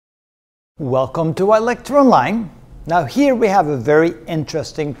Welcome to our lecture online. Now here we have a very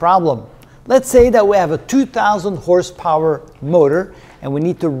interesting problem. Let's say that we have a 2000 horsepower motor and we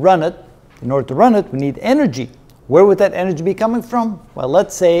need to run it. In order to run it, we need energy. Where would that energy be coming from? Well,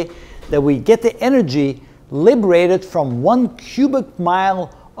 let's say that we get the energy liberated from 1 cubic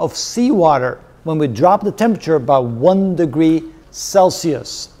mile of seawater when we drop the temperature about 1 degree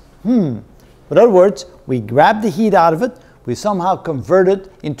Celsius. In other words, we grab the heat out of it, we somehow convert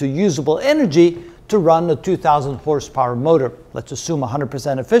it into usable energy to run a 2000 horsepower motor. Let's assume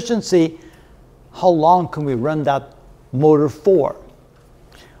 100% efficiency. How long can we run that motor for?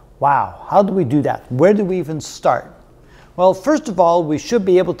 Wow, how do we do that? Where do we even start? Well, first of all, we should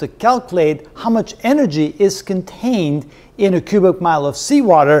be able to calculate how much energy is contained in a cubic mile of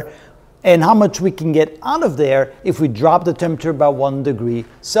seawater and how much we can get out of there if we drop the temperature by 1 degree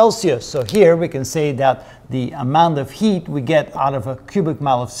Celsius. So here we can say that the amount of heat we get out of a cubic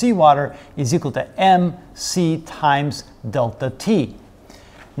mile of seawater is equal to mc times delta T.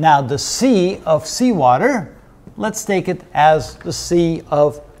 Now the C of seawater, let's take it as the C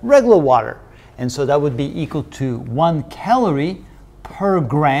of regular water. And so that would be equal to 1 calorie per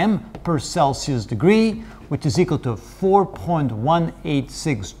gram per Celsius degree, which is equal to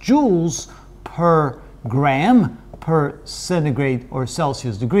 4.186 joules per gram per centigrade or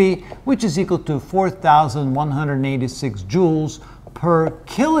Celsius degree, which is equal to 4,186 joules per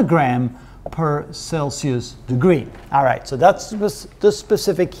kilogram per Celsius degree. All right, so that's the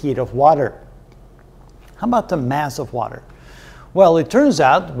specific heat of water. How about the mass of water? Well, it turns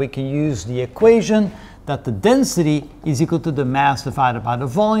out we can use the equation that the density is equal to the mass divided by the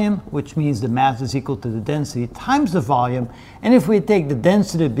volume, which means the mass is equal to the density times the volume. And if we take the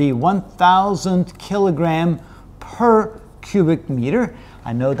density to be 1,000 kilogram per cubic meter,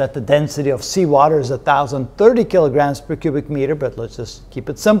 I know that the density of seawater is 1,030 kilograms per cubic meter, but let's just keep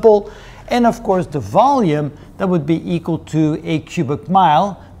it simple. And of course the volume, that would be equal to a cubic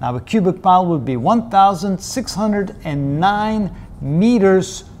mile. Now a cubic mile would be 1,609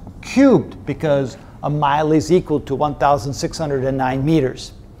 meters cubed, because a mile is equal to 1,609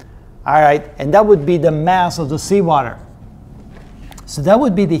 meters. All right, and that would be the mass of the seawater. So that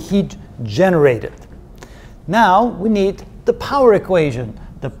would be the heat generated. Now we need the power equation.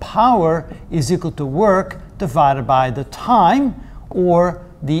 The power is equal to work divided by the time, or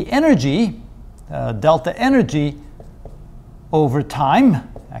the energy, delta energy over time.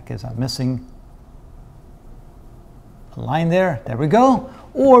 I guess I'm missing a line there. There we go.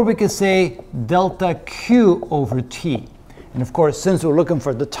 Or we could say delta Q over T. And of course, since we're looking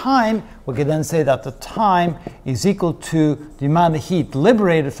for the time, we could then say that the time is equal to the amount of heat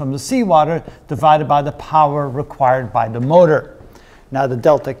liberated from the seawater divided by the power required by the motor. Now the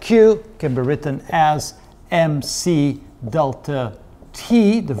delta Q can be written as mc delta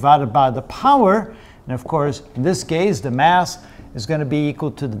T divided by the power. And of course, in this case, the mass is going to be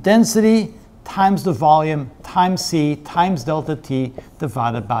equal to the density times the volume times C times delta T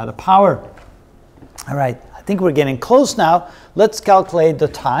divided by the power. All right, I think we're getting close now. Let's calculate the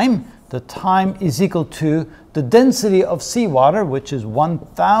time. The time is equal to the density of seawater, which is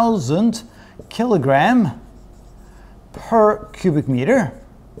 1,000 kilogram per cubic meter.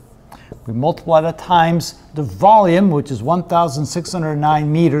 We multiply that times the volume, which is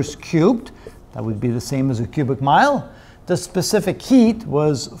 1,609 meters cubed. That would be the same as a cubic mile. The specific heat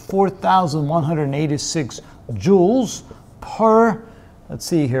was 4,186 joules per, let's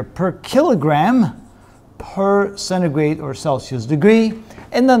see here, per kilogram per centigrade or Celsius degree.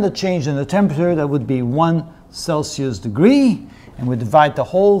 And then the change in the temperature, that would be 1 Celsius degree. And we divide the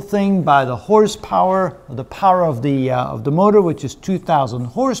whole thing by the horsepower, or the power of the motor, which is 2,000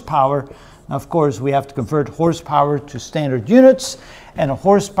 horsepower. Now, of course, we have to convert horsepower to standard units. And a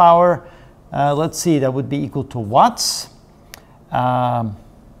horsepower, let's see, that would be equal to watts. And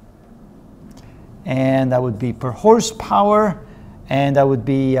that would be per horsepower, and that would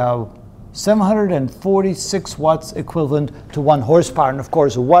be 746 watts equivalent to 1 horsepower. And of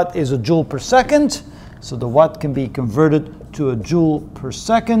course, a watt is a joule per second, so the watt can be converted to a joule per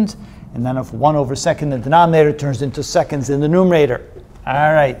second, and then if 1 over second in the denominator turns into seconds in the numerator.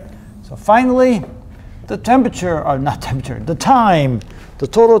 All right, so finally, the temperature, or not temperature, the time, the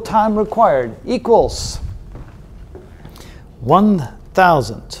total time required equals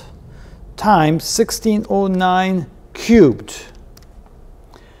 1,000 times 1609 cubed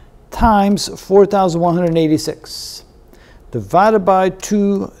times 4,186 divided by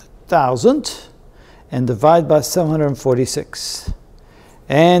 2,000 and divide by 746.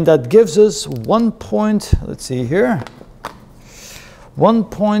 And that gives us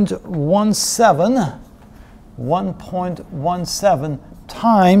 1.17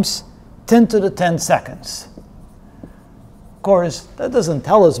 times 10 to the 10 seconds. Of course, that doesn't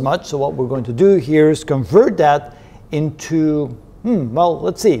tell us much, so what we're going to do here is convert that into, well,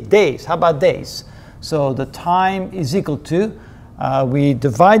 let's see, days. How about days? So the time is equal to, we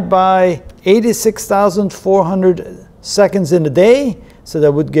divide by 86,400 seconds in a day, so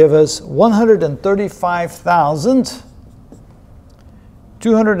that would give us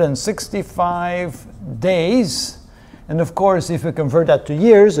 135,265 days. And of course, if we convert that to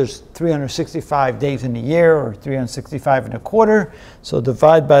years, there's 365 days in a year, or 365 in a quarter. So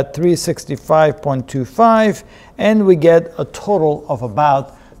divide by 365.25, and we get a total of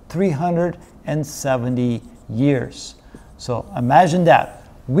about 370 years. So imagine that.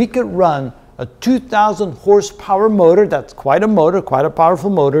 We could run a 2,000 horsepower motor, that's quite a motor, quite a powerful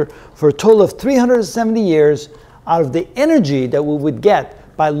motor, for a total of 370 years out of the energy that we would get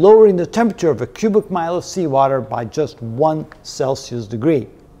by lowering the temperature of a cubic mile of seawater by just 1 Celsius degree.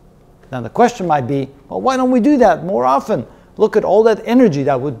 Now the question might be, well, why don't we do that more often? Look at all that energy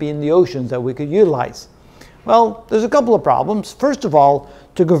that would be in the oceans that we could utilize. Well, there's a couple of problems. First of all,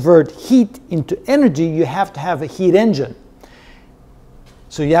 to convert heat into energy, you have to have a heat engine.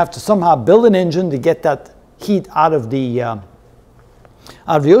 So you have to somehow build an engine to get that heat out of the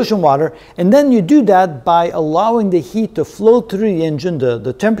ocean water, and then you do that by allowing the heat to flow through the engine,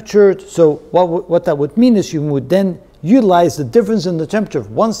 the temperature. So what that would mean is you would then utilize the difference in the temperature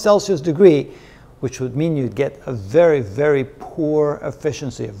of 1 Celsius degree, which would mean you'd get a very, very poor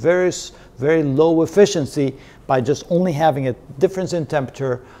efficiency, a very, very low efficiency by just only having a difference in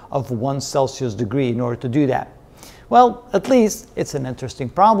temperature of 1 Celsius degree in order to do that. Well, at least it's an interesting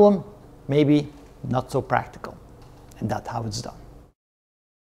problem, maybe not so practical. And that's how it's done.